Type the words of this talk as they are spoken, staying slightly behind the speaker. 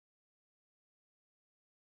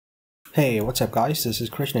Hey, what's up guys? This is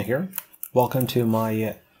Krishna here. Welcome to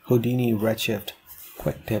my Houdini Redshift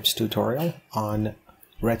quick tips tutorial on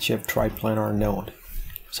Redshift Triplanar node.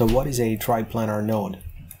 So what is a Triplanar node?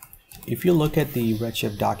 If you look at the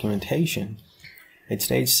Redshift documentation, it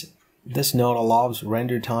states this node allows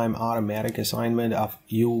render time automatic assignment of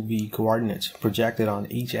UV coordinates projected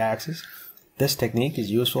on each axis. This technique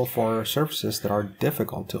is useful for surfaces that are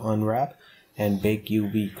difficult to unwrap and bake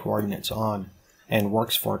UV coordinates on, and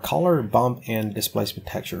works for color, bump, and displacement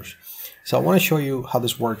textures. So I want to show you how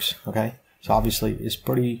this works, okay? So obviously it's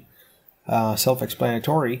pretty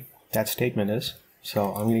self-explanatory, that statement is.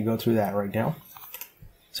 So I'm going to go through that right now.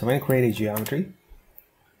 So I'm going to create a geometry,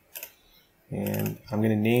 and I'm going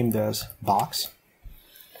to name this box.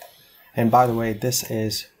 And by the way, this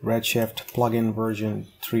is Redshift plugin version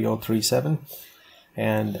 3037,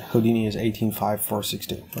 and Houdini is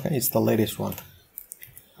 18.5.462. Okay, it's the latest one.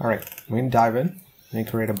 All right, I'm going to dive in and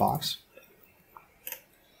create a box,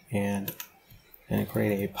 and I'm going to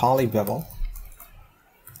create a poly bevel.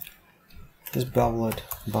 Just bevel it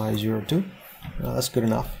by 0.2. That's good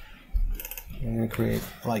enough. I'm going to create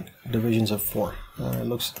like divisions of 4. It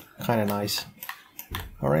looks kind of nice.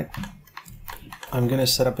 All right, I'm going to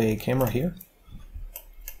set up a camera here.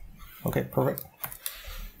 Okay, perfect.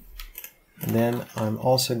 And then I'm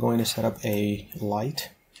also going to set up a light,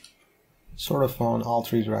 sort of on all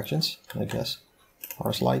three directions, I guess.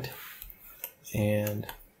 Horse light, and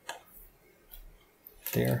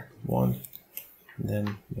there, one, and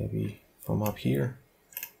then maybe from up here.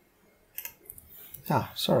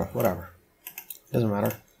 Sort of, whatever. Doesn't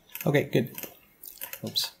matter. Okay, good.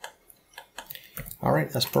 Oops.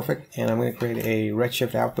 Alright, that's perfect. And I'm going to create a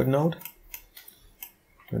Redshift output node.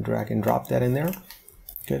 I'm going to drag and drop that in there.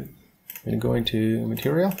 Good. I'm going to go into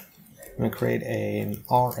material. I'm going to create an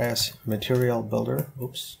RS material builder.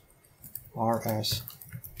 Oops. RS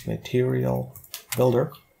material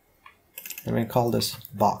builder. I'm going to call this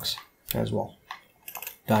box as well.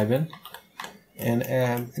 Dive in.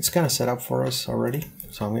 And it's kind of set up for us already.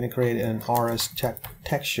 So I'm going to create an RS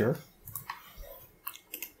texture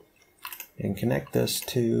and connect this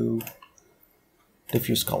to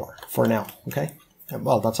diffuse color for now. Okay.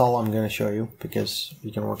 Well, that's all I'm going to show you because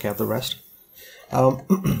you can work out the rest.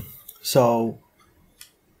 So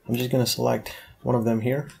I'm just going to select one of them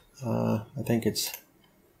here. I think it's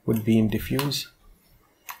wood beam diffuse.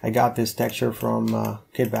 I got this texture from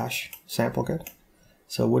Kitbash sample kit.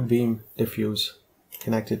 So wood beam diffuse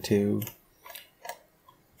connected to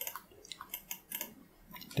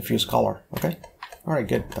diffuse color. Okay. All right,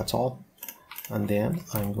 good. That's all. And then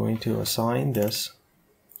I'm going to assign this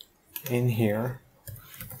in here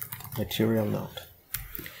material node.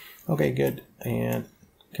 Okay, good. And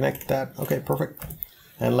connect that. Okay, perfect.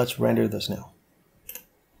 And let's render this now.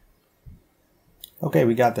 Okay,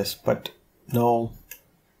 we got this, but no,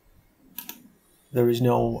 there is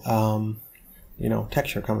no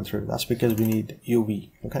texture coming through. That's because we need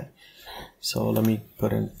UV. Okay, so let me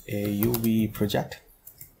put in a UV project,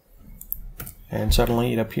 and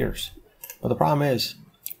suddenly it appears. But the problem is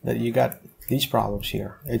that you got these problems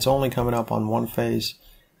here. It's only coming up on one phase,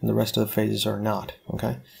 and the rest of the phases are not.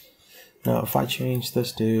 Okay. Now, if I change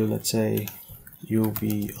this to, let's say,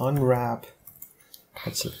 UV unwrap.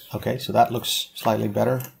 That's it. Okay, so that looks slightly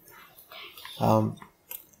better.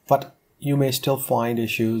 But you may still find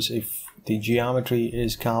issues if the geometry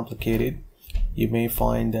is complicated. You may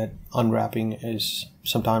find that unwrapping is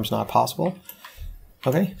sometimes not possible.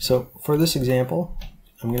 Okay, so for this example,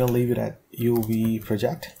 I'm going to leave it at UV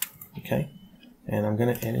project. Okay, and I'm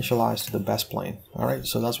going to initialize to the best plane. All right,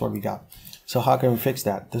 so that's what we got. So how can we fix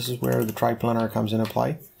that? This is where the triplanar comes into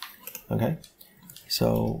play. Okay.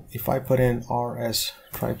 So if I put in RS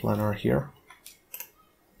Triplanar here,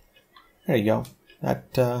 there you go.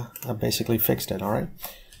 That I basically fixed it, all right?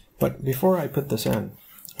 But before I put this in,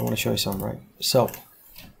 I want to show you something, right? So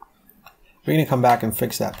we're going to come back and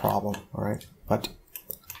fix that problem, all right? But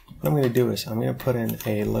what I'm going to do is I'm going to put in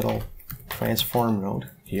a little transform node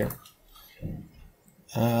here.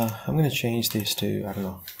 I'm going to change these to, I don't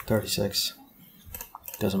know, 36.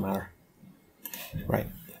 Doesn't matter. Right.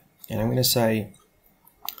 And I'm going to say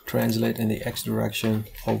translate in the X direction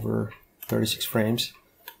over 36 frames.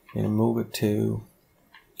 I'm going to move it to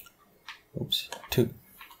 2.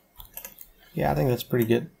 Yeah, I think that's pretty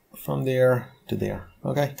good. From there to there.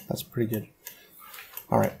 Okay, that's pretty good.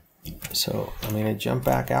 Alright, so I'm going to jump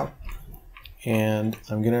back out, and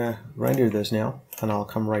I'm going to render this now, and I'll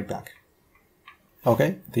come right back.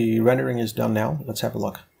 Okay, the rendering is done now. Let's have a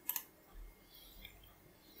look.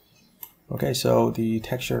 Okay, so the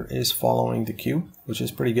texture is following the cube, which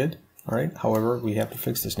is pretty good. All right, however, we have to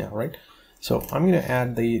fix this now, right? So I'm going to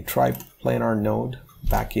add the Triplanar node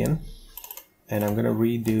back in, and I'm going to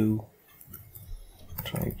redo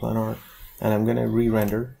Triplanar, and I'm going to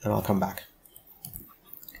re-render, and I'll come back.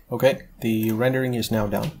 Okay, the rendering is now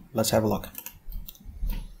done. Let's have a look.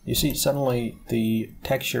 You see, suddenly the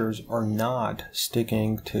textures are not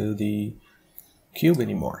sticking to the cube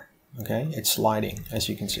anymore. Okay, it's sliding, as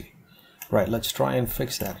you can see. Right, let's try and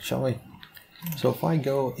fix that, shall we? So if I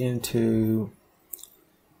go into,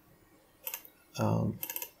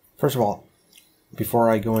 first of all, before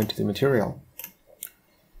I go into the material,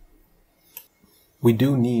 we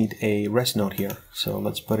do need a rest node here. So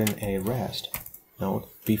let's put in a rest node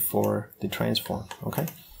before the transform, okay?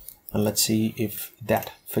 And let's see if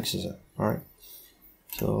that fixes it, all right?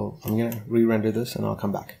 So I'm gonna re-render this and I'll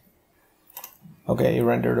come back. Okay, it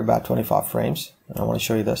rendered about 25 frames. And I want to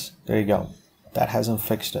show you this. There you go. That hasn't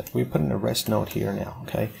fixed it. We put in a rest node here now,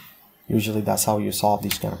 okay? Usually that's how you solve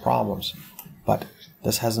these kind of problems. But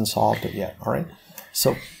this hasn't solved it yet, all right?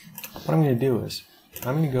 So what I'm going to do is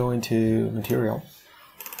I'm going to go into material,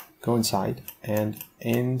 go inside, and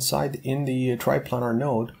in the triplanar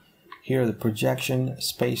node, here the projection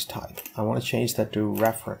space type, I want to change that to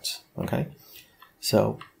reference, okay?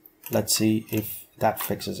 So let's see if that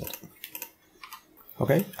fixes it.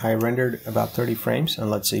 Okay, I rendered about 30 frames, and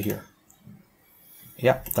let's see here.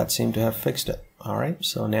 Yep, that seemed to have fixed it. All right,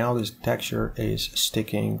 so now this texture is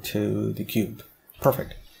sticking to the cube.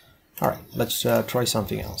 Perfect. All right, let's try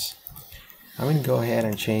something else. I'm going to go ahead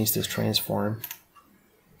and change this transform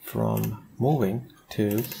from moving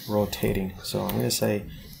to rotating. So I'm going to say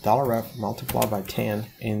 $ref multiplied by 10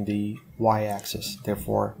 in the y-axis.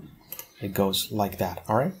 Therefore, it goes like that.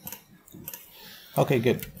 All right. Okay,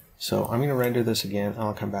 good. So I'm going to render this again, and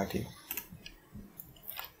I'll come back to you.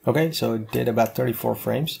 Okay, so it did about 34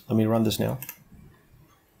 frames. Let me run this now.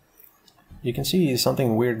 You can see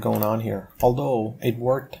something weird going on here. Although it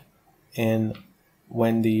worked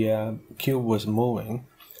when the cube was moving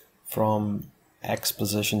from X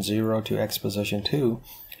position 0 to X position 2,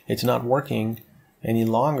 it's not working any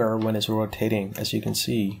longer when it's rotating. As you can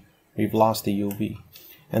see, we've lost the UV.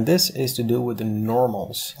 And this is to do with the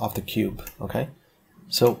normals of the cube, okay?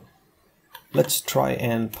 So let's try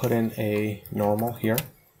and put in a normal here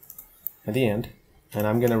at the end, and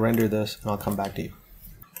I'm going to render this and I'll come back to you.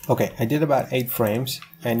 Okay, I did about 8 frames,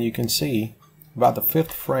 and you can see about the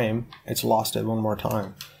 5th frame it's lost it one more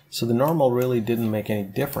time. So the normal really didn't make any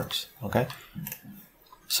difference, okay?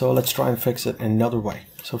 So let's try and fix it another way.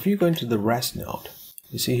 So if you go into the rest node,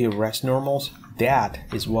 you see here rest normals, that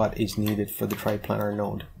is what is needed for the triplanar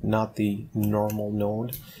node, not the normal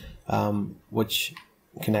node, which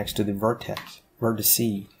connects to the vertex,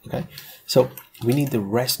 okay? So we need the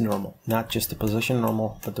rest normal, not just the position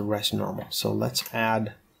normal, but the rest normal. So let's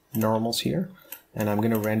add normals here, and I'm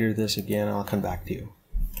going to render this again, and I'll come back to you.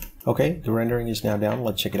 Okay, the rendering is now down.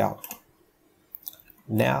 Let's check it out.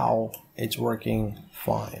 Now it's working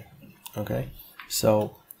fine, okay?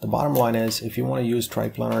 So the bottom line is, if you want to use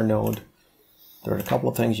triplanar node, there are a couple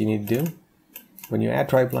of things you need to do. When you add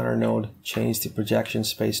triplanar node, change the projection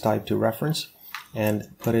space type to reference, and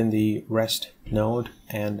put in the rest node,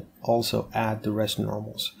 and also add the rest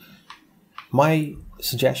normals. My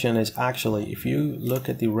suggestion is actually, if you look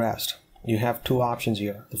at the rest, you have 2 options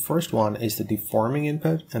here. The first one is the deforming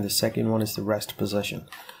input, and the second one is the rest position.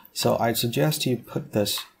 So I'd suggest you put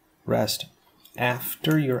this rest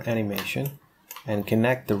after your animation and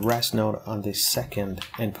connect the rest node on the second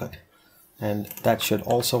input. And that should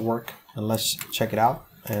also work. And let's check it out,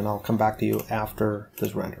 and I'll come back to you after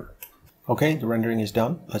this render. Okay, the rendering is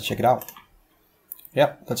done. Let's check it out.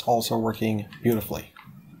 Yep, that's also working beautifully.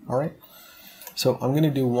 All right, so I'm going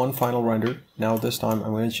to do one final render. Now this time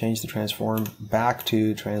I'm going to change the transform back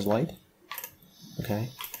to translate. Okay,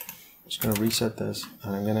 I'm just going to reset this,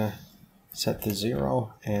 and I'm going to set to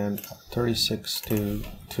 0 and 36 to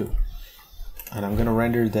 2. And I'm going to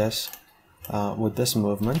render this with this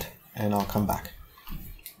movement, and I'll come back.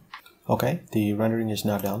 Okay, the rendering is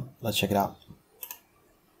now done. Let's check it out.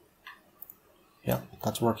 Yeah,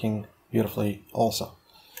 that's working beautifully also.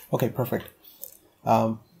 Okay, perfect.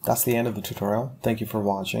 That's the end of the tutorial. Thank you for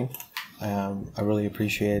watching. I really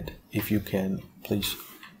appreciate if you can please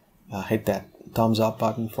hit that thumbs up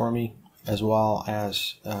button for me, as well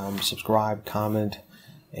as subscribe, comment,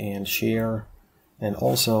 and share. And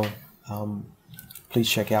also, please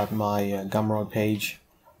check out my Gumroad page,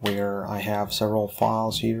 where I have several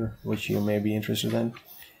files here which you may be interested in.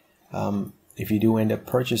 If you do end up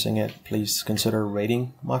purchasing it, please consider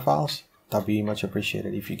rating my files. That'd be much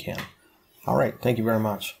appreciated if you can. All right, thank you very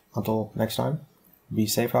much. Until next time, be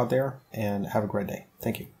safe out there and have a great day.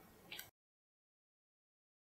 Thank you.